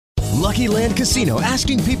Lucky Land Casino,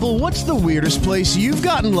 asking people, what's the weirdest place you've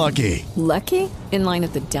gotten lucky? Lucky? In line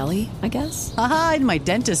at the deli, I guess? Aha, in my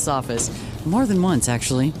dentist's office. More than once,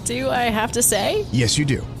 actually. Do I have to say? Yes, you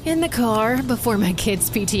do. In the car before my kids'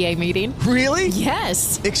 PTA meeting. Really?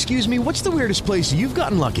 Yes. Excuse me, what's the weirdest place you've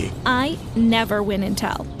gotten lucky? I never win and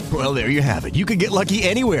tell. Well, there you have it. You can get lucky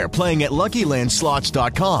anywhere, playing at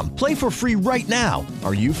LuckyLandSlots.com. Play for free right now.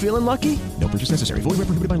 Are you feeling lucky? No purchase necessary. Void where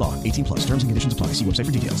prohibited by law. 18+. Terms and conditions apply. See website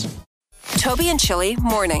for details. Toby and Chilli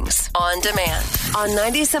mornings on demand on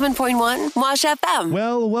 97.1 Wash FM.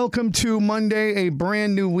 Well, welcome to Monday, a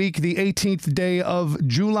brand new week, the 18th day of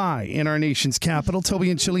July in our nation's capital. Toby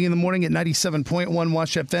and Chilli in the morning at 97.1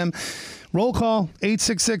 Wash FM. Roll call,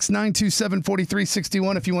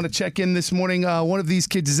 866-927-4361 if you want to check in this morning. One of these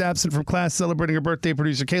kids is absent from class celebrating her birthday,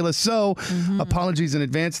 producer Kayla. So apologies in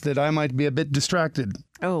advance that I might be a bit distracted.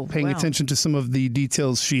 Paying attention to some of the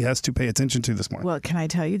details she has to pay attention to this morning. Well, can I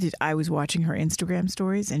tell you that I was watching her Instagram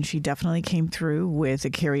stories and she definitely came through with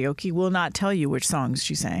a karaoke. Will not tell you which songs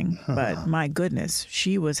she sang, but my goodness,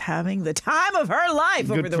 she was having the time of her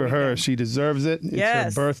life over the weekend. Good for her. She deserves it.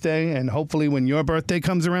 It's her birthday, and hopefully when your birthday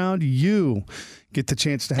comes around, you get the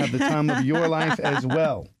chance to have the time of your life as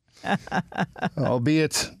well.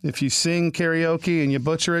 Albeit, if you sing karaoke and you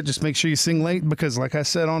butcher it, just make sure you sing late because, like I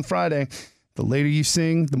said on Friday, the later you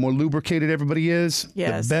sing, the more lubricated everybody is,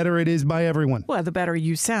 the better it is by everyone. Well, the better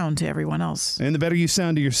you sound to everyone else. And the better you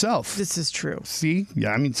sound to yourself. This is true. See?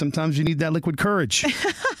 Yeah, I mean, sometimes you need that liquid courage.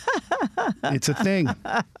 It's a thing.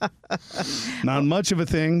 Not much of a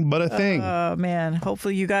thing, but a thing. Oh, man.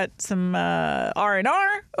 Hopefully you got some R&R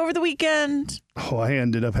over the weekend. Oh, I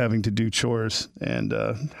ended up having to do chores and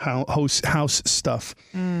house stuff.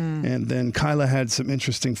 And then Kyla had some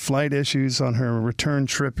interesting flight issues on her return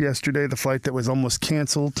trip yesterday, the flight that was almost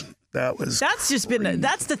canceled. That's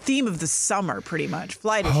the theme of the summer, pretty much.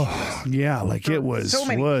 Flight issues. Oh, yeah, like it was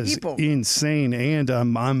people. Insane. And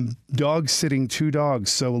I'm dog sitting 2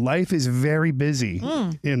 dogs, so life is very busy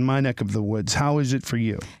in my neck of the woods. How is it for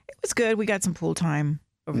you? It was good. We got some pool time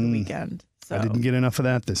over the weekend. So. I didn't get enough of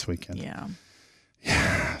that this weekend. Yeah.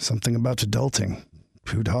 Something about adulting.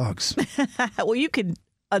 2 dogs. Well, you could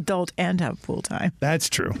adult and have pool time. That's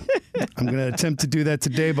true. I'm going to attempt to do that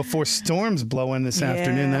today before storms blow in this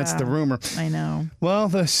afternoon. That's the rumor. I know. Well,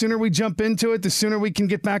 the sooner we jump into it, the sooner we can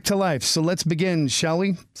get back to life. So let's begin, shall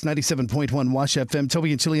we? It's 97.1 Wash FM.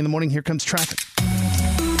 Toby and Chilli in the morning. Here comes traffic.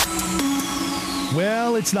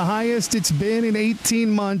 Well, it's the highest it's been in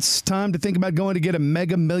 18 months. Time to think about going to get a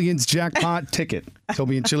Mega Millions jackpot ticket.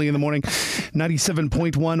 Toby and Chilli in the morning,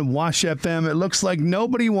 97.1 Wash FM. It looks like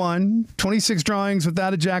nobody won. 26 drawings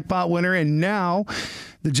without a jackpot winner, and now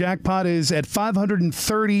the jackpot is at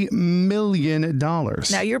 $530 million.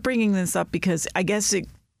 Now, you're bringing this up because I guess it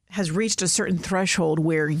has reached a certain threshold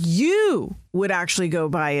where you would actually go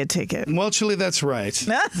buy a ticket. Well, Chilli, that's right.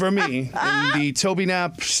 For me, in the Toby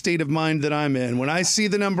Knapp state of mind that I'm in, when I see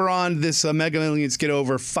the number on this Mega Millions get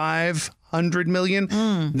over $500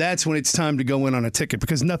 million, that's when it's time to go in on a ticket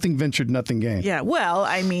because nothing ventured, nothing gained. Yeah, well,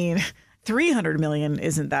 I mean, $300 million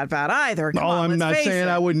isn't that bad either. Come on, I'm not saying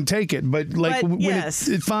I wouldn't take it, but when it's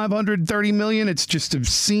at $530 million, it's just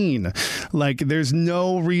obscene. Like, there's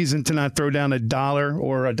no reason to not throw down $1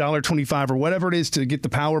 or $1.25 or whatever it is to get the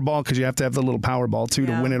Powerball, because you have to have the little Powerball too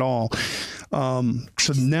to win it all.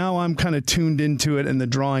 So now I'm kind of tuned into it, and the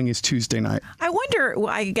drawing is Tuesday night. I wonder.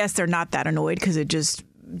 Well, I guess they're not that annoyed because it just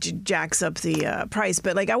jacks up the price.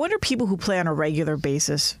 But I wonder people who play on a regular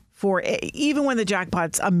basis. Even when the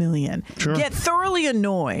jackpot's $1 million, get thoroughly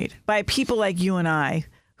annoyed by people like you and I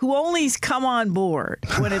who only come on board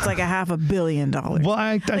when it's like $500 million. Well,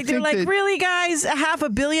 I think they're like, really, guys,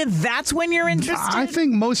 $500 million? That's when you're interested? I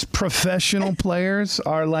think most professional players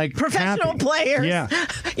are like professional players. Yeah,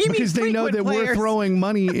 because they know that we're throwing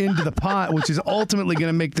money into the pot, which is ultimately going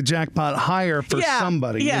to make the jackpot higher for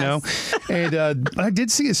somebody. You know. And I did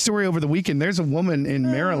see a story over the weekend. There's a woman in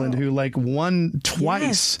Maryland who won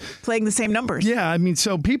twice, playing the same numbers. Yeah, I mean,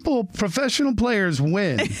 so professional players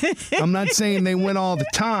win. I'm not saying they win all the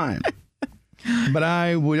time. But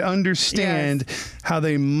I would understand how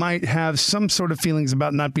they might have some sort of feelings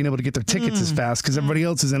about not being able to get their tickets as fast because everybody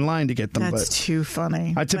else is in line to get them. That's too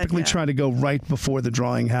funny. I typically try to go right before the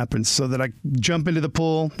drawing happens so that I jump into the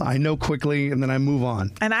pool, I know quickly, and then I move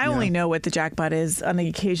on. And I only know what the jackpot is on the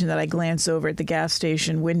occasion that I glance over at the gas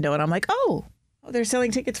station window and I'm like, oh, they're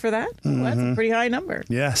selling tickets for that? Well, that's a pretty high number.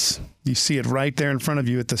 Yes. You see it right there in front of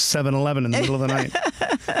you at the 7-Eleven in the middle of the night.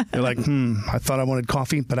 You're like, I thought I wanted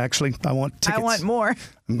coffee, but actually I want tickets. I want more.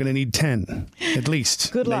 I'm going to need 10 at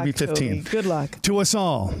least. Good luck, maybe 15. Toby. Good luck. To us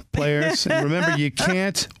all, players. And remember, you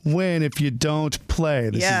can't win if you don't play.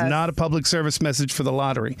 This is not a public service message for the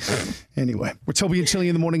lottery. Anyway, we're Toby and Chilli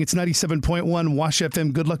in the morning. It's 97.1 Wash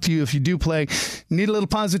FM. Good luck to you if you do play. Need a little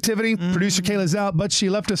positivity? Producer Kayla's out, but she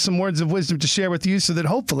left us some words of wisdom to share with you so that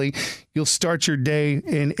hopefully you'll start your day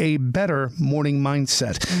in a better morning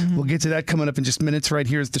mindset. We'll get to that coming up in just minutes right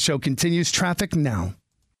here as the show continues. Traffic now.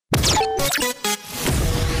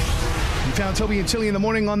 You found Toby and Chilli in the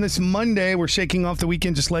morning on this Monday. We're shaking off the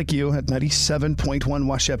weekend just like you at 97.1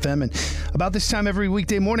 Wash FM. And about this time every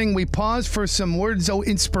weekday morning, we pause for some words of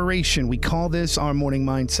inspiration. We call this our morning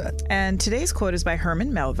mindset. And today's quote is by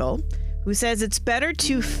Herman Melville, who says it's better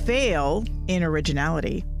to fail in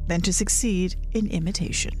originality than to succeed in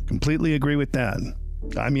imitation. Completely agree with that.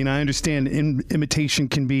 I mean, I understand imitation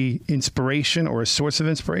can be inspiration or a source of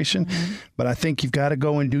inspiration, but I think you've got to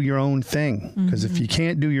go and do your own thing. Because if you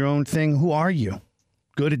can't do your own thing, who are you?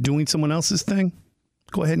 Good at doing someone else's thing?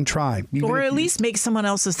 Go ahead and try. Or at least make someone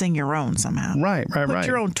else's thing your own somehow. Right. Put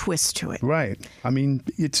your own twist to it. Right. I mean,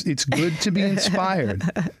 it's good to be inspired,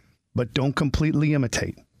 but don't completely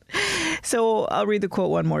imitate. So I'll read the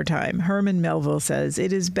quote one more time. Herman Melville says,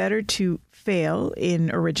 "It is better to fail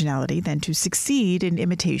in originality than to succeed in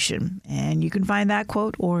imitation." And you can find that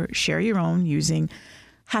quote or share your own using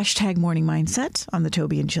hashtag morning mindset on the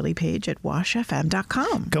Toby and Chilli page at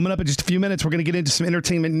washfm.com. Coming up in just a few minutes, we're going to get into some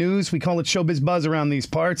entertainment news. We call it showbiz buzz around these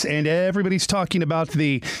parts, and everybody's talking about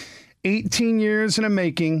the 18 years in a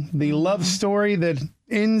making, the love story that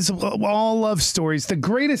ends all love stories, the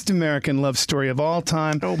greatest American love story of all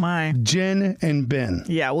time. Oh, my. Jen and Ben.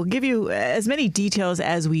 Yeah, we'll give you as many details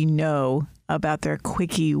as we know about their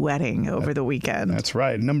quickie wedding over the weekend. That's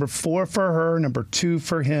right. Number 4 for her, number 2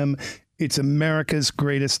 for him. It's America's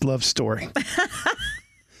greatest love story.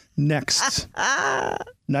 Next.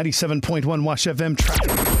 97.1 Wash FM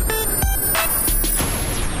traffic.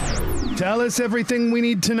 Tell us everything we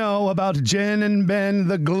need to know about Jen and Ben,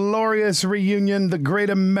 the glorious reunion, the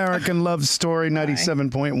great American love story,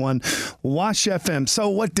 97.1 Wash FM. So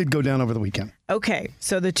what did go down over the weekend? Okay,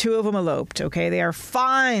 so the two of them eloped, okay? They are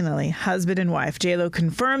finally husband and wife. J-Lo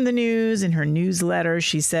confirmed the news in her newsletter.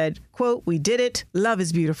 She said, quote, "We did it. Love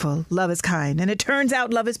is beautiful. Love is kind. And it turns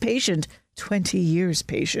out love is patient. 20 years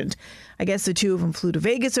patient." I guess the two of them flew to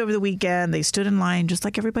Vegas over the weekend. They stood in line just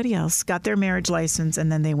like everybody else, got their marriage license,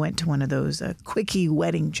 and then they went to one of those quickie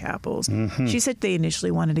wedding chapels. She said they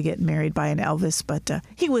initially wanted to get married by an Elvis, but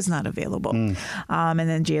he was not available. And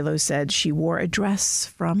then J-Lo said she wore a dress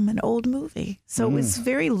from an old movie. So it was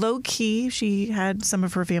very low-key. She had some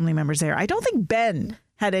of her family members there. I don't think Ben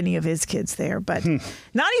had any of his kids there, but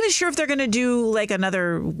not even sure if they're going to do like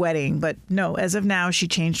another wedding. But no, as of now, she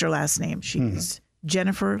changed her last name. She's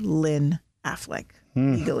Jennifer Lynn Affleck,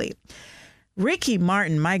 legally. Ricky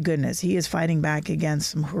Martin, my goodness, he is fighting back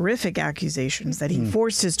against some horrific accusations that he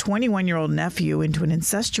forced his 21-year-old nephew into an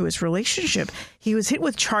incestuous relationship. He was hit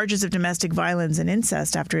with charges of domestic violence and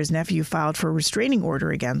incest after his nephew filed for a restraining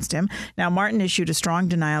order against him. Now, Martin issued a strong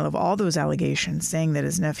denial of all those allegations, saying that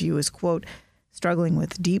his nephew is, quote, struggling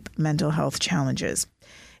with deep mental health challenges.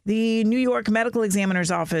 The New York Medical Examiner's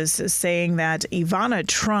Office is saying that Ivana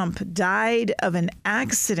Trump died of an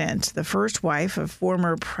accident. The first wife of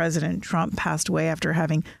former President Trump passed away after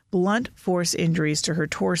having blunt force injuries to her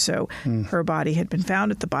torso. Her body had been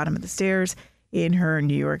found at the bottom of the stairs in her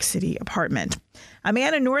New York City apartment. A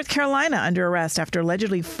man in North Carolina under arrest after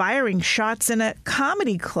allegedly firing shots in a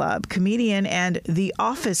comedy club. Comedian and The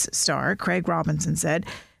Office star Craig Robinson said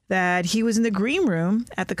that he was in the green room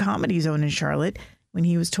at the Comedy Zone in Charlotte when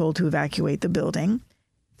he was told to evacuate the building.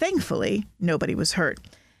 Thankfully, nobody was hurt.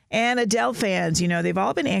 And Adele fans, you know, they've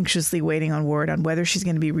all been anxiously waiting on word on whether she's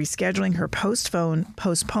going to be rescheduling her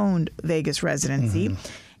postponed Vegas residency.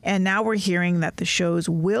 And now we're hearing that the shows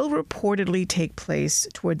will reportedly take place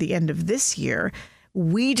toward the end of this year.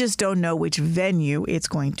 We just don't know which venue it's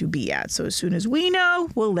going to be at. So as soon as we know,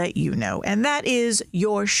 we'll let you know. And that is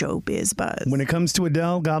your showbiz buzz. When it comes to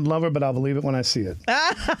Adele, God love her, but I'll believe it when I see it.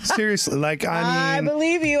 Seriously, like, I mean,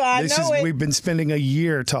 believe you. I know it. We've been spending a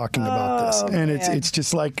year talking about this, and it's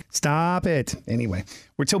just like, stop it. Anyway,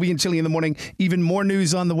 we're Toby and Chilli in the morning. Even more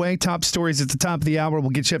news on the way. Top stories at the top of the hour.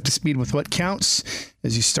 We'll get you up to speed with what counts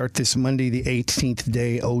as you start this Monday, the 18th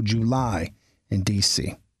day of July in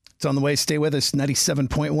D.C. It's on the way. Stay with us.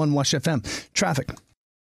 97.1 Wash FM. Traffic.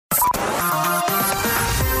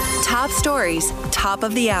 Top stories, top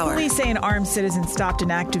of the hour. Police say an armed citizen stopped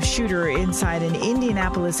an active shooter inside an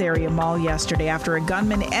Indianapolis area mall yesterday after a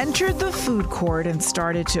gunman entered the food court and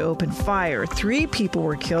started to open fire. 3 people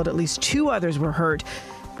were killed. At least 2 others were hurt.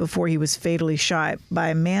 before he was fatally shot by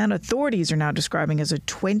a man authorities are now describing as a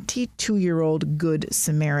 22-year-old Good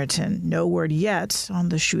Samaritan. No word yet on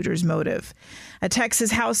the shooter's motive. A Texas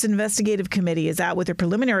House investigative committee is out with a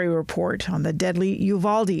preliminary report on the deadly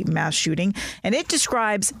Uvalde mass shooting, and it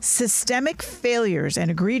describes systemic failures and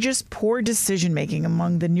egregious poor decision-making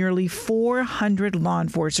among the nearly 400 law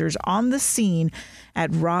enforcers on the scene at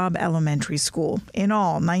Robb Elementary School. In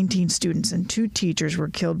all, 19 students and 2 teachers were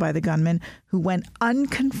killed by the gunman, who went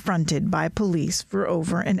unconfronted by police for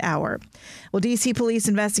over an hour. Well, D.C. police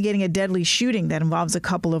investigating a deadly shooting that involves a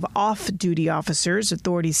couple of off-duty officers.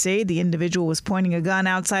 Authorities say the individual was pointing a gun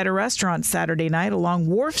outside a restaurant Saturday night along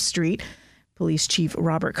Wharf Street. Police Chief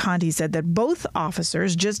Robert Conti said that both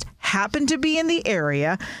officers just happened to be in the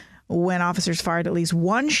area when officers fired at least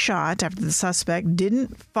one shot after the suspect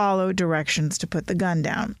didn't follow directions to put the gun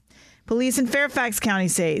down. Police in Fairfax County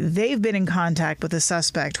say they've been in contact with a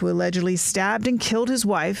suspect who allegedly stabbed and killed his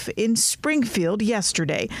wife in Springfield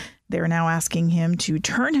yesterday. They're now asking him to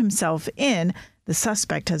turn himself in. The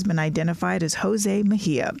suspect has been identified as Jose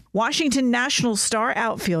Mejia. Washington Nationals star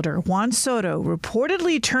outfielder Juan Soto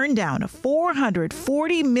reportedly turned down a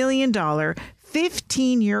 $440 million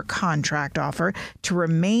 15-year contract offer to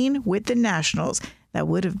remain with the Nationals. That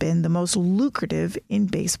would have been the most lucrative in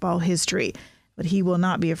baseball history. But he will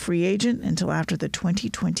not be a free agent until after the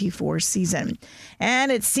 2024 season.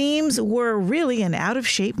 And it seems we're really an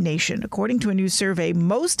out-of-shape nation. According to a new survey,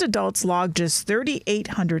 most adults log just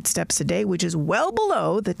 3,800 steps a day, which is well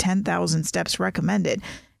below the 10,000 steps recommended.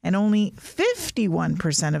 And only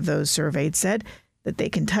 51% of those surveyed said that they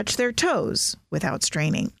can touch their toes without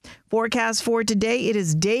straining. Forecast for today, it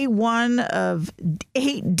is day 1 of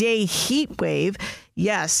 8-day heat wave.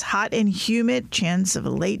 Yes, hot and humid, chance of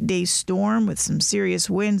a late-day storm with some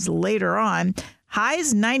serious winds later on.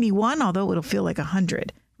 Highs 91, although it'll feel like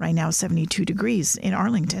 100. Right now, 72 degrees in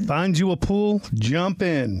Arlington. Find you a pool, jump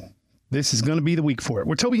in. This is going to be the week for it.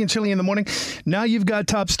 We're Toby and Chilli in the morning. Now you've got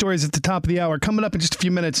top stories at the top of the hour. Coming up in just a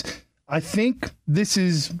few minutes. I think this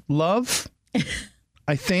is love.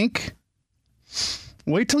 I think.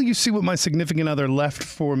 Wait till you see what my significant other left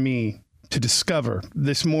for me to discover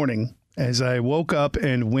this morning as I woke up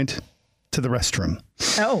and went to the restroom.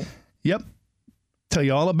 Oh. Yep. Tell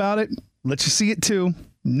you all about it. Let you see it too.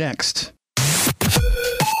 Next.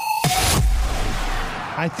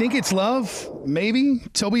 I think it's love. Maybe.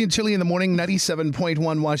 Toby and Chilli in the morning,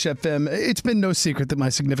 97.1 Wash FM. It's been no secret that my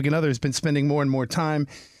significant other has been spending more and more time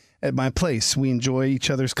at my place. We enjoy each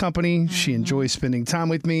other's company. Mm-hmm. She enjoys spending time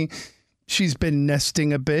with me. She's been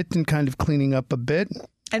nesting a bit and kind of cleaning up a bit.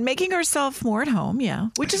 And making herself more at home, yeah,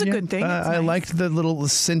 which is a good thing. I liked the little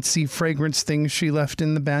scentsy fragrance thing she left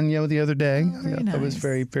in the banyo the other day. Nice. That was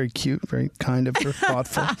very, very cute, very kind of her,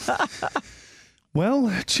 thoughtful. Well,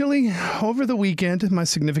 Chilli, over the weekend, my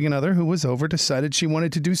significant other who was over decided she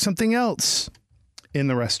wanted to do something else in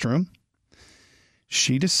the restroom.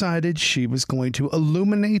 She decided she was going to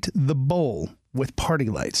illuminate the bowl with party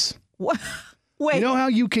lights. What? Wait. You know how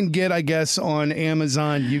you can get, I guess, on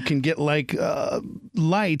Amazon, you can get like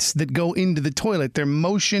lights that go into the toilet. They're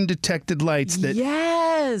motion detected lights that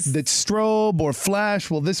strobe or flash.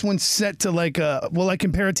 Well, this one's set to like I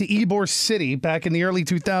compare it to Ybor City back in the early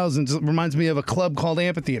 2000s. It reminds me of a club called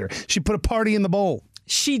Amphitheater. She put a party in the bowl.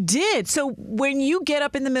 She did. So when you get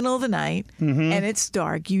up in the middle of the night and it's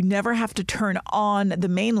dark, you never have to turn on the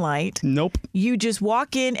main light. Nope. You just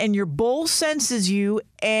walk in and your bowl senses you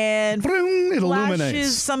and it flashes illuminates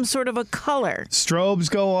some sort of a color. Strobes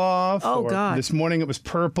go off. Oh, God. This morning it was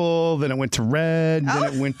purple, then it went to red, then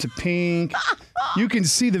it went to pink. You can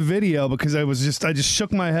see the video because I just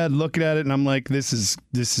shook my head looking at it and I'm like, this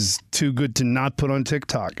is too good to not put on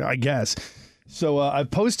TikTok, I guess. So I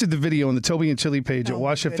posted the video on the Toby and Chilli page at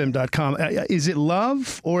washfm.com. Is it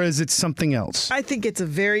love or is it something else? I think it's a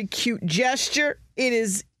very cute gesture. It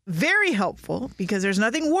is very helpful because there's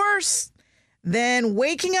nothing worse than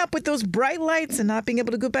waking up with those bright lights and not being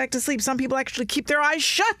able to go back to sleep. Some people actually keep their eyes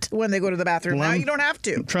shut when they go to the bathroom. Now you don't have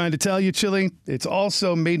to. I'm trying to tell you, Chilli, it's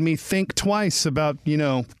also made me think twice about,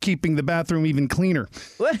 keeping the bathroom even cleaner.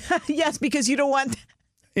 Yes, because you don't want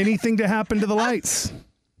anything to happen to the lights.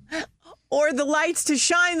 Or the lights to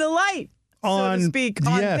shine the light, so to speak,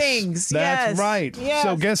 on things. That's right. Yes.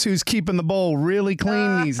 So guess who's keeping the bowl really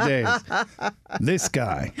clean these days? This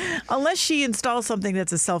guy. Unless she installs something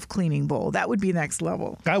that's a self-cleaning bowl. That would be next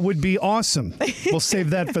level. That would be awesome. We'll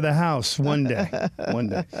save that for the house one day. One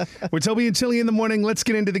day. We're Toby and Chilli in the morning. Let's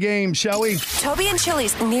get into the game, shall we? Toby and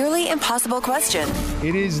Chilli's Nearly Impossible Question.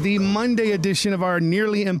 It is the Monday edition of our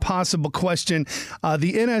Nearly Impossible Question.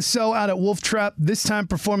 The NSO out at Wolf Trap, this time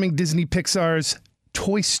performing Disney Pixar's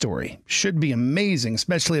Toy Story. Should be amazing,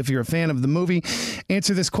 especially if you're a fan of the movie.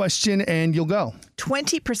 Answer this question and you'll go.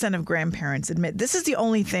 20% of grandparents admit this is the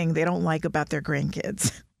only thing they don't like about their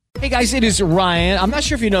grandkids. Hey guys, it is Ryan. I'm not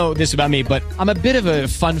sure if you know this about me, but I'm a bit of a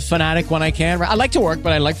fun fanatic when I can. I like to work,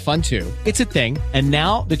 but I like fun too. It's a thing. And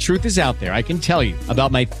now the truth is out there. I can tell you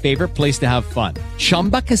about my favorite place to have fun.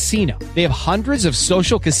 Chumba Casino. They have hundreds of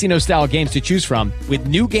social casino style games to choose from with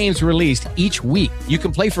new games released each week. You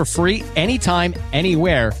can play for free anytime,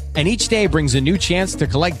 anywhere. And each day brings a new chance to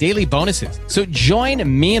collect daily bonuses. So join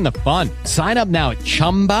me in the fun. Sign up now at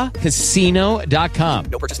ChumbaCasino.com.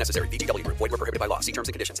 No purchase necessary. VGW. Void where prohibited by law. See terms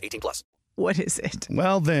and conditions. 18+. What is it?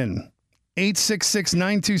 Well then,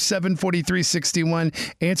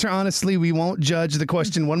 866-927-4361. Answer honestly. We won't judge the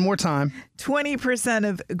question one more time. 20%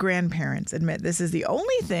 of grandparents admit this is the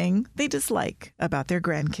only thing they dislike about their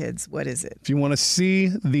grandkids. What is it? If you want to see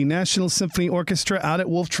the National Symphony Orchestra out at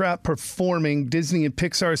Wolf Trap performing Disney and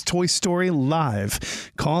Pixar's Toy Story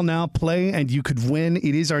live, call now, play, and you could win.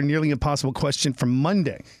 It is our nearly impossible question for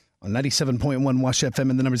Monday on 97.1 Wash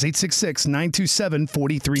FM, and the number is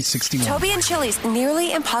 866-927-4361. Toby and Chilli's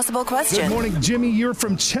nearly impossible question. Good morning, Jimmy. You're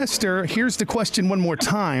from Chester. Here's the question one more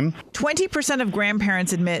time. 20% of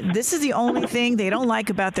grandparents admit this is the only thing they don't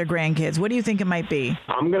like about their grandkids. What do you think it might be?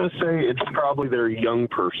 I'm going to say it's probably their young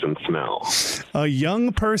person smell. A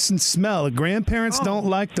young person smell. Grandparents don't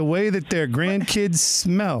like the way that their grandkids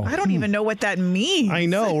smell. I don't even know what that means. I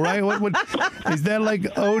know, right? What is that, like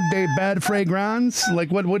eau de bad fragrance?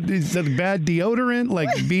 Like what is that, bad deodorant? Like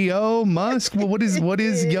BO, Musk? Well, what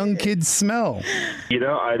is young kids smell?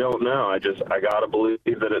 I don't know. I got to believe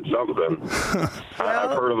that it's something.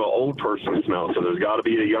 I've heard of an old person smell, so there's got to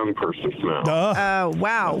be a young person smell.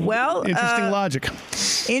 Wow. Well, interesting logic.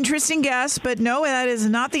 Interesting guess, but no, that is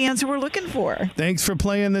not the answer we're looking for. Thanks for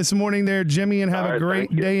playing this morning there, Jimmy, and have a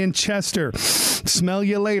great day in Chester. Smell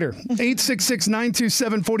you later.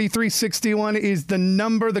 866-927-4361 is the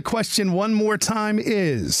number. The question one more time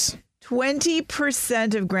is...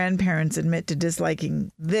 20% of grandparents admit to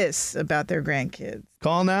disliking this about their grandkids.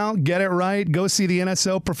 Call now, get it right. Go see the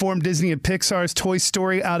NSO perform Disney and Pixar's Toy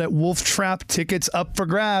Story out at Wolf Trap. Tickets up for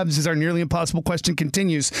grabs as our nearly impossible question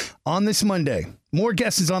continues on this Monday. More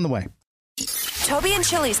guesses on the way. Toby and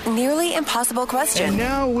Chilli's nearly impossible question. And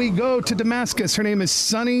now we go to Damascus. Her name is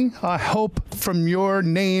Sunny. I hope from your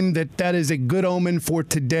name that is a good omen for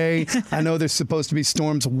today. I know there's supposed to be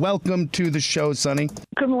storms. Welcome to the show, Sunny.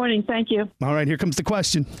 Good morning. Thank you. All right, here comes the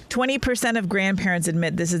question. 20% of grandparents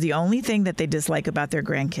admit this is the only thing that they dislike about their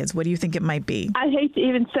grandkids. What do you think it might be? I hate to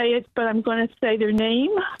even say it, but I'm going to say their name.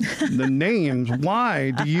 The names? Why?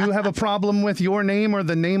 Do you have a problem with your name or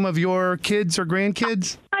the name of your kids or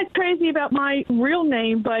grandkids? I'm crazy about my real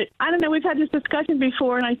name, but I don't know. We've had this discussion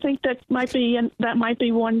before, and I think that might be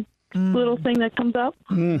one little thing that comes up.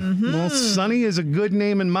 Mm-hmm. Well, Sunny is a good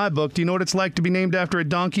name in my book. Do you know what it's like to be named after a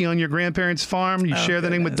donkey on your grandparents' farm? You share the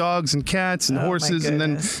name with dogs and cats and horses, and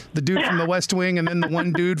then the dude from the West Wing, and then the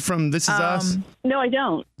one dude from This Is Us. No, I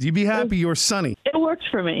don't. You'd be happy you're Sunny. It works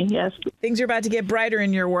for me, yes. Things are about to get brighter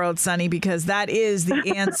in your world, Sunny, because that is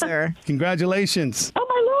the answer. Congratulations. Oh,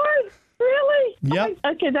 my Lord. Really? Yep.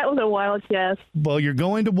 Okay, that was a wild guess. Well, you're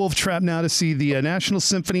going to Wolf Trap now to see the National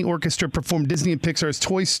Symphony Orchestra perform Disney and Pixar's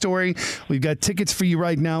Toy Story. We've got tickets for you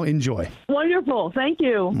right now. Enjoy. Wonderful. Thank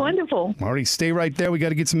you. Wonderful. Alrighty, stay right there. We got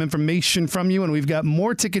to get some information from you, and we've got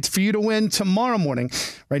more tickets for you to win tomorrow morning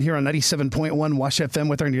right here on 97.1 Wash FM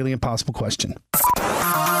with our nearly impossible question.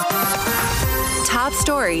 Top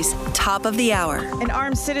stories, top of the hour. An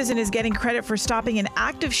armed citizen is getting credit for stopping an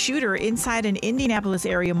active shooter inside an Indianapolis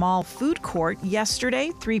area mall food court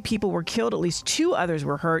yesterday. 3 people were killed, at least 2 others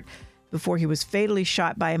were hurt before he was fatally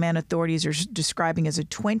shot by a man authorities are describing as a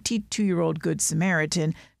 22-year-old Good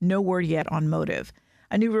Samaritan. No word yet on motive.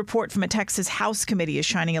 A new report from a Texas House committee is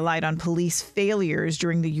shining a light on police failures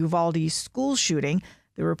during the Uvalde school shooting.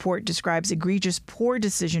 The report describes egregious poor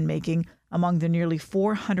decision-making among the nearly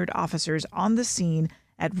 400 officers on the scene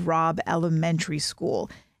at Robb Elementary School.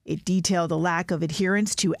 It detailed the lack of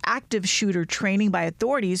adherence to active shooter training by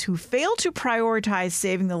authorities who failed to prioritize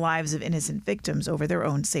saving the lives of innocent victims over their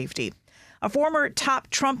own safety. A former top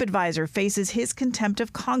Trump advisor faces his contempt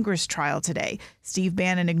of Congress trial today. Steve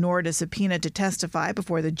Bannon ignored a subpoena to testify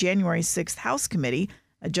before the January 6th House committee.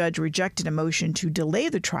 A judge rejected a motion to delay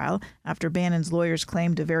the trial after Bannon's lawyers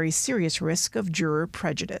claimed a very serious risk of juror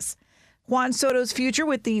prejudice. Juan Soto's future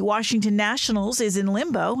with the Washington Nationals is in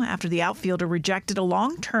limbo after the outfielder rejected a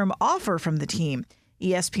long-term offer from the team.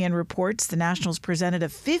 ESPN reports the Nationals presented a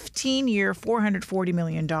 15-year, $440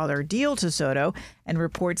 million deal to Soto, and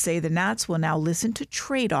reports say the Nats will now listen to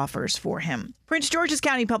trade offers for him. Prince George's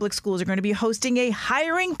County Public Schools are going to be hosting a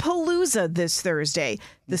hiring palooza this Thursday.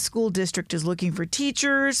 The school district is looking for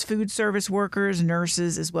teachers, food service workers,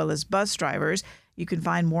 nurses, as well as bus drivers. You can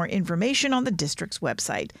find more information on the district's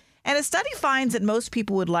website. And a study finds that most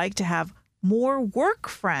people would like to have more work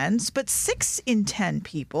friends, but 6 in 10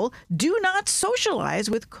 people do not socialize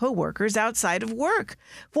with coworkers outside of work.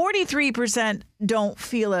 43% don't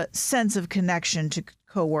feel a sense of connection to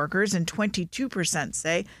coworkers, and 22%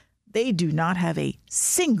 say they do not have a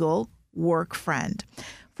single work friend.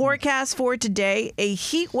 Forecast for today, a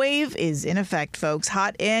heat wave is in effect, folks.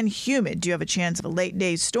 Hot and humid. Do you have a chance of a late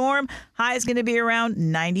day storm? High is going to be around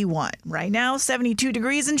 91. Right now, 72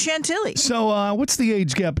 degrees in Chantilly. So what's the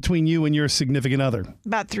age gap between you and your significant other?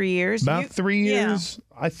 About 3 years. About 3 years? Yeah.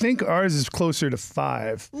 I think ours is closer to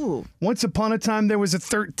 5. Ooh. Once upon a time, there was a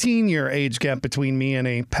 13-year age gap between me and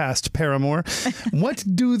a past paramour. What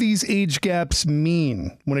do these age gaps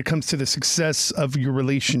mean when it comes to the success of your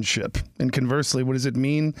relationship? And conversely, what does it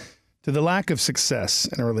mean to the lack of success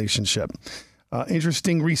in a relationship?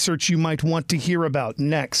 Interesting research you might want to hear about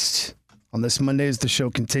next on this Monday as the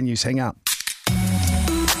show continues. Hang out.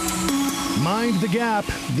 Mind the gap,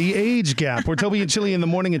 the age gap. We're Toby and Chilli in the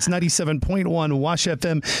morning. It's 97.1 Wash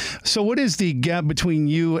FM. So what is the gap between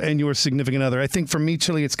you and your significant other? I think for me,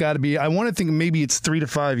 Chilli, it's got to be, I want to think maybe it's 3 to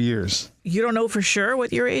 5 years. You don't know for sure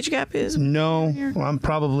what your age gap is? No, well, I'm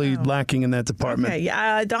probably lacking in that department. Okay,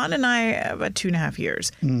 yeah, Don and I about 2.5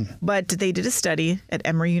 years. But they did a study at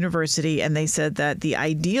Emory University, and they said that the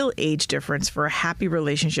ideal age difference for a happy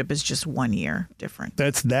relationship is just 1 year difference.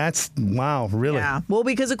 That's wow, really? Yeah, well,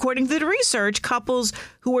 because according to the research, couples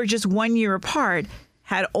who are just 1 year apart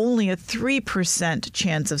had only a 3%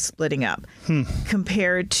 chance of splitting up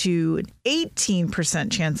compared to an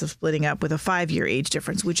 18% chance of splitting up with a 5-year age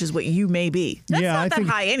difference, which is what you may be. That's not that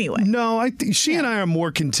high anyway. No, she and I are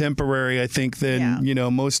more contemporary, I think, than,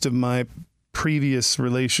 most of my previous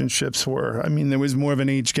relationships were. I mean, there was more of an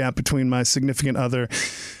age gap between my significant other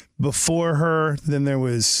before her. Then there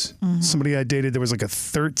was somebody I dated. There was like a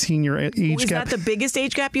 13-year age gap. Was that the biggest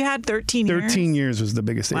age gap you had? 13 years? 13 years was the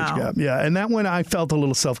biggest age gap. Yeah. And that one I felt a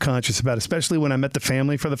little self-conscious about, especially when I met the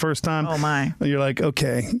family for the first time. Oh, my. You're like,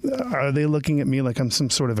 okay, are they looking at me like I'm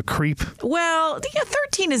some sort of a creep? Well,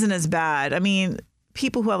 13 isn't as bad. I mean,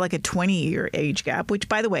 people who have like a 20-year age gap, which,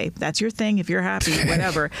 by the way, that's your thing if you're happy,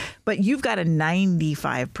 whatever. But you've got a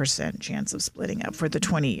 95% chance of splitting up for the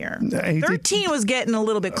 20-year. 13 was getting a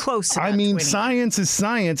little bit close to that. I mean, 20. Science is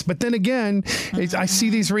science. But then again, I see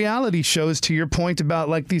these reality shows, to your point about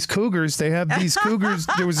like these cougars. They have these cougars.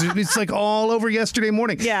 It's like all over yesterday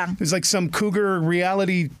morning. Yeah. There's like some cougar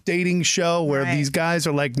reality dating show where these guys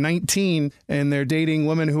are like 19 and they're dating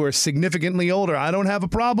women who are significantly older. I don't have a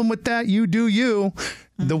problem with that. You do you.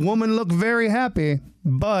 The woman looked very happy,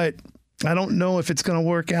 but I don't know if it's going to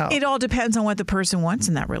work out. It all depends on what the person wants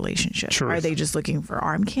in that relationship. Truth. Are they just looking for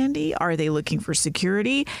arm candy? Are they looking for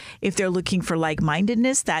security? If they're looking for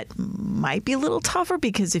like-mindedness, that might be a little tougher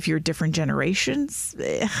because if you're different generations,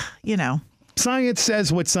 Science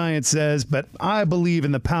says what science says, but I believe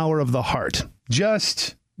in the power of the heart.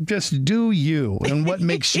 Just do you and what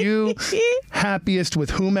makes you happiest with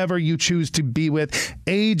whomever you choose to be with.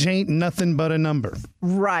 Age ain't nothing but a number.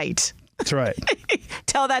 Right. That's right.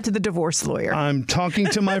 Tell that to the divorce lawyer. I'm talking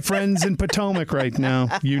to my friends in Potomac right now.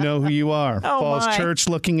 You know who you are. Falls Church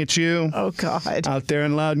looking at you. Oh, God. Out there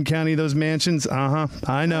in Loudoun County, those mansions.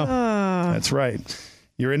 I know. That's right.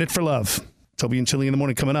 You're in it for love. Toby and Chilli in the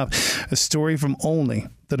morning coming up. A story from Olney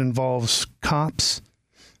that involves cops,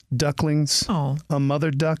 ducklings, a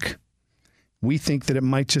mother duck. We think that it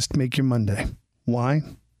might just make your Monday. Why?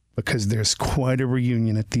 Because there's quite a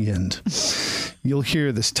reunion at the end. You'll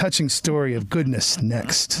hear this touching story of goodness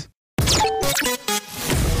next.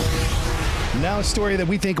 Now a story that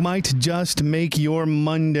we think might just make your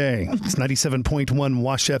Monday. It's 97.1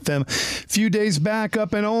 Wash FM. A few days back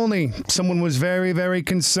up in Olney, someone was very, very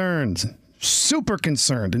concerned. Super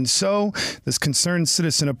concerned. And so this concerned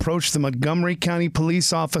citizen approached the Montgomery County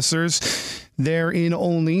police officers there in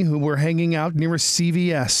Olney who were hanging out near a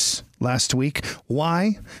CVS last week.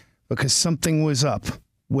 Why? Because something was up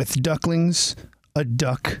with ducklings, a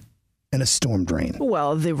duck, and a storm drain.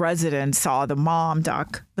 Well, the resident saw the mama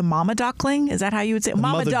duckling. Is that how you would say it?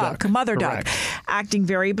 Mother duck, acting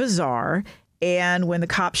very bizarre. And when the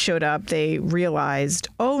cops showed up, they realized,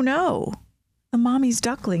 oh no, the mommy's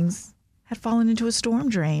ducklings had fallen into a storm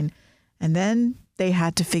drain. And then they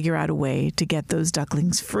had to figure out a way to get those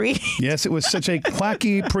ducklings free. Yes, it was such a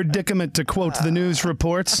quacky predicament, to quote the news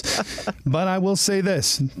reports. But I will say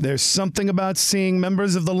this. There's something about seeing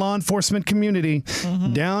members of the law enforcement community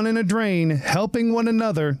down in a drain helping one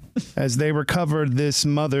another as they recovered this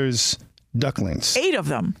mother's ducklings. 8 of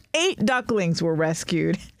them. 8 ducklings were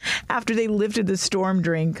rescued after they lifted the storm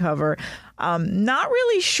drain cover. Not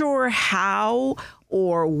really sure how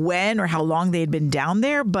or when or how long they had been down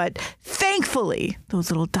there, but thankfully, those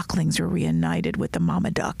little ducklings were reunited with the mama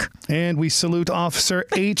duck. And we salute Officer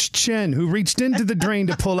H. Chen, who reached into the drain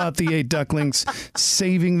to pull out the 8 ducklings,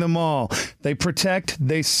 saving them all. They protect,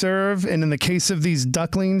 they serve, and in the case of these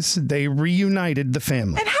ducklings, they reunited the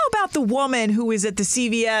family. And how about the woman who was at the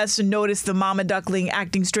CVS and noticed the mama duckling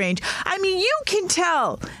acting strange? I mean, you can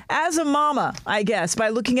tell as a mama, I guess, by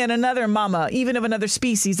looking at another mama, even of another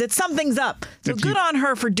species, that something's up. So good on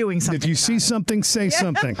her for doing something. If you see something, say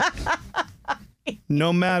something.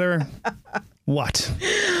 No matter what.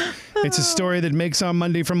 It's a story that makes our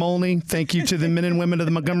Monday from Olney. Thank you to the men and women of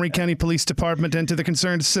the Montgomery County Police Department and to the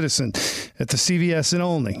concerned citizen at the CVS in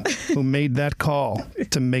Olney who made that call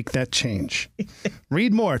to make that change.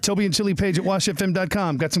 Read more. Toby and Chilli page at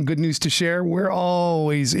washfm.com. Got some good news to share. We're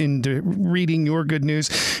always into reading your good news,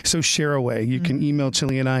 so share away. You can email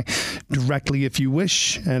Chilli and I directly if you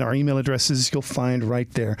wish, and our email addresses you'll find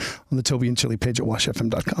right there on the Toby and Chilli page at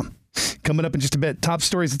washfm.com. Coming up in just a bit, top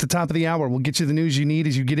stories at the top of the hour. We'll get you the news you need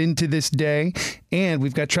as you get into this day, and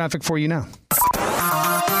we've got traffic for you now.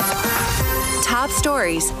 Top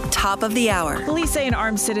stories, top of the hour. Police say an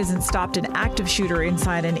armed citizen stopped an active shooter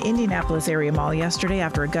inside an Indianapolis area mall yesterday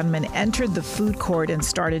after a gunman entered the food court and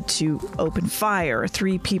started to open fire.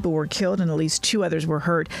 3 people were killed and at least 2 others were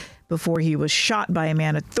hurt before he was shot by a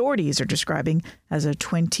man authorities are describing as a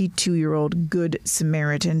 22-year-old Good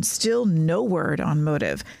Samaritan. Still no word on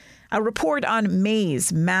motive. A report on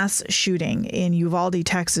May's mass shooting in Uvalde,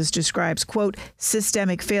 Texas describes, quote,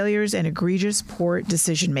 systemic failures and egregious poor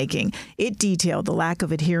decision-making. It detailed the lack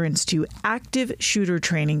of adherence to active shooter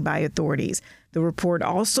training by authorities. The report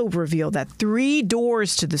also revealed that 3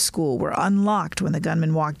 doors to the school were unlocked when the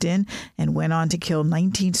gunman walked in and went on to kill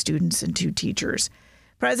 19 students and 2 teachers.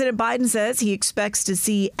 President Biden says he expects to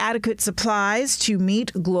see adequate supplies to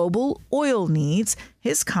meet global oil needs.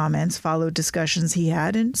 His comments followed discussions he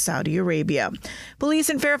had in Saudi Arabia.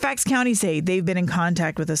 Police in Fairfax County say they've been in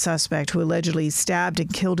contact with a suspect who allegedly stabbed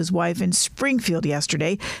and killed his wife in Springfield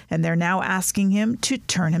yesterday, and they're now asking him to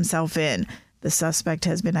turn himself in. The suspect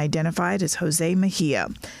has been identified as Jose Mejia.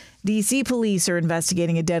 D.C. police are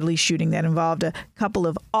investigating a deadly shooting that involved a couple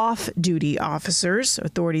of off-duty officers.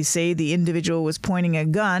 Authorities say the individual was pointing a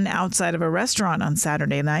gun outside of a restaurant on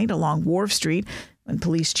Saturday night along Wharf Street when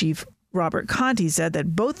Police Chief Robert Conti said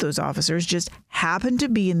that both those officers just happened to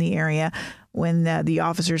be in the area when the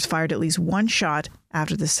officers fired at least 1 shot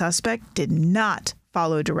after the suspect did not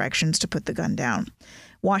follow directions to put the gun down.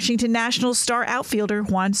 Washington Nationals star outfielder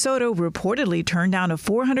Juan Soto reportedly turned down a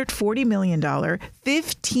 $440 million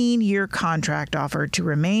 15-year contract offer to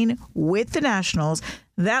remain with the Nationals.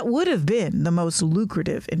 That would have been the most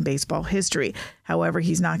lucrative in baseball history. However,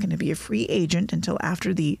 he's not going to be a free agent until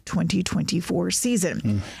after the 2024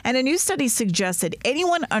 season. And a new study suggests that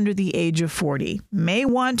anyone under the age of 40 may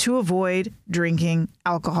want to avoid drinking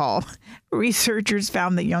alcohol. Researchers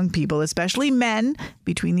found that young people, especially men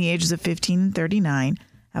between the ages of 15 and 39,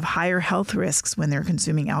 have higher health risks when they're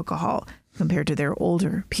consuming alcohol compared to their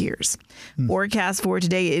older peers. Forecast for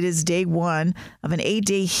today, it is day 1 of an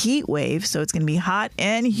 8-day heat wave, so it's going to be hot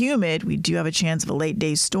and humid. We do have a chance of a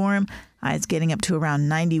late-day storm. It's getting up to around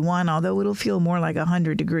 91, although it'll feel more like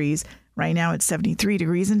 100 degrees. Right now, it's 73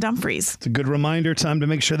 degrees in Dumfries. It's a good reminder. Time to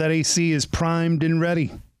make sure that AC is primed and ready.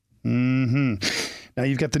 Now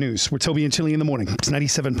you've got the news. We're Toby and Chilli in the morning. It's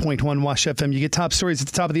 97.1 Wash FM. You get top stories at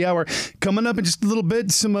the top of the hour. Coming up in just a little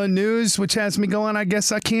bit, some news, which has me going, I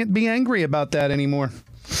guess I can't be angry about that anymore.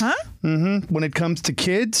 Huh? When it comes to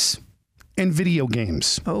kids and video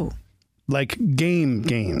games. Oh. Like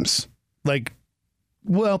games. Like,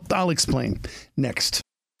 well, I'll explain next.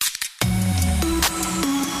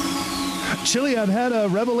 Chilli, I've had a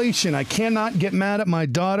revelation. I cannot get mad at my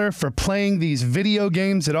daughter for playing these video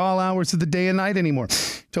games at all hours of the day and night anymore.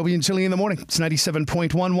 Toby and Chilli in the morning. It's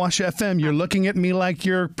 97.1 Wash FM. You're looking at me like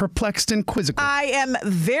you're perplexed and quizzical. I am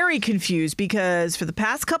very confused because for the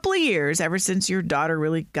past couple of years, ever since your daughter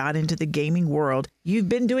really got into the gaming world, you've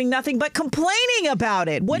been doing nothing but complaining about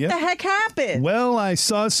it. What the heck happened? Well, I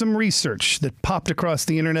saw some research that popped across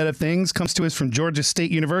the Internet of Things, comes to us from Georgia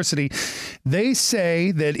State University. They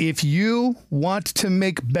say that if you want to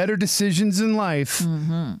make better decisions in life,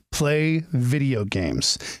 play video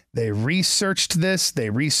games. They researched this. They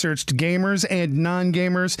researched gamers and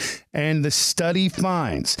non-gamers, and the study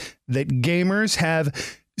finds that gamers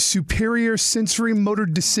have superior sensory motor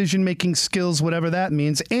decision-making skills, whatever that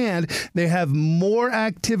means, and they have more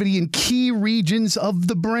activity in key regions of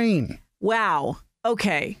the brain. Wow.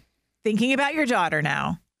 Okay. Thinking about your daughter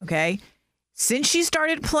now, okay? Since she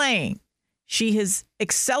started playing, she has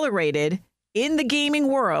accelerated in the gaming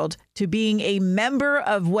world to being a member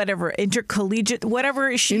of whatever intercollegiate,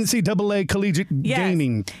 whatever she's NCAA collegiate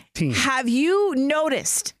gaming team. Have you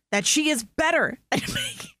noticed that she is better at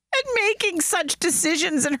making such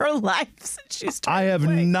decisions in her life since she started I have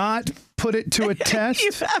playing? not put it to a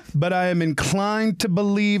test, but I am inclined to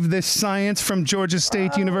believe this science from Georgia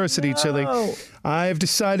State University, Chilli. I've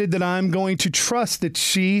decided that I'm going to trust that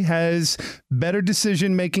she has better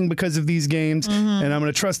decision making because of these games, and I'm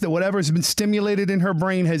going to trust that whatever has been stimulated in her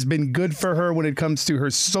brain has been good for her when it comes to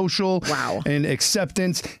her social and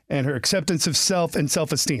acceptance and her acceptance of self and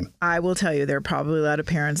self-esteem. I will tell you, there are probably a lot of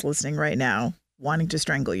parents listening right now wanting to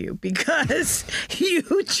strangle you because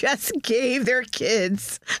you just gave their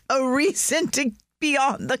kids a reason to be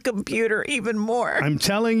on the computer even more. I'm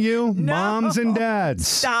telling you, moms and dads.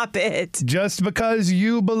 Stop it. Just because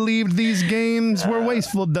you believed these games were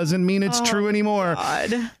wasteful doesn't mean it's true anymore.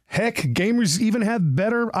 God. Heck, gamers even have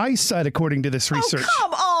better eyesight according to this research. Oh,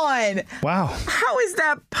 come on. Wow. How is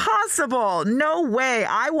that possible? No way.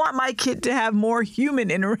 I want my kid to have more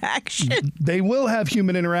human interaction. They will have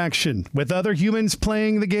human interaction with other humans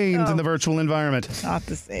playing the games in the virtual environment. Not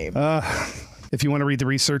the same. If you want to read the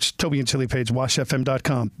research, Toby and Chilli page,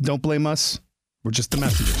 washfm.com. Don't blame us. We're just the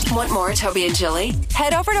messengers. Want more Toby and Chilli?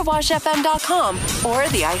 Head over to washfm.com or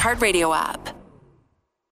the iHeartRadio app.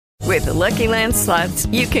 With the Lucky Land Slots,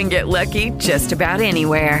 you can get lucky just about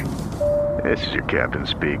anywhere. This is your captain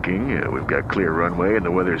speaking. We've got clear runway and the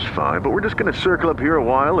weather's fine, but we're just going to circle up here a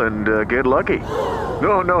while and get lucky.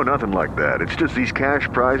 No, nothing like that. It's just these cash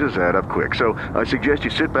prizes add up quick. So I suggest you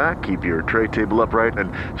sit back, keep your tray table upright,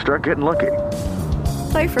 and start getting lucky.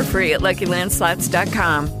 Play for free at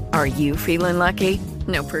LuckyLandSlots.com. Are you feeling lucky?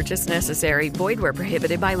 No purchase necessary. Void where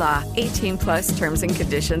prohibited by law. 18+ terms and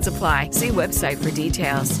conditions apply. See website for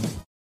details.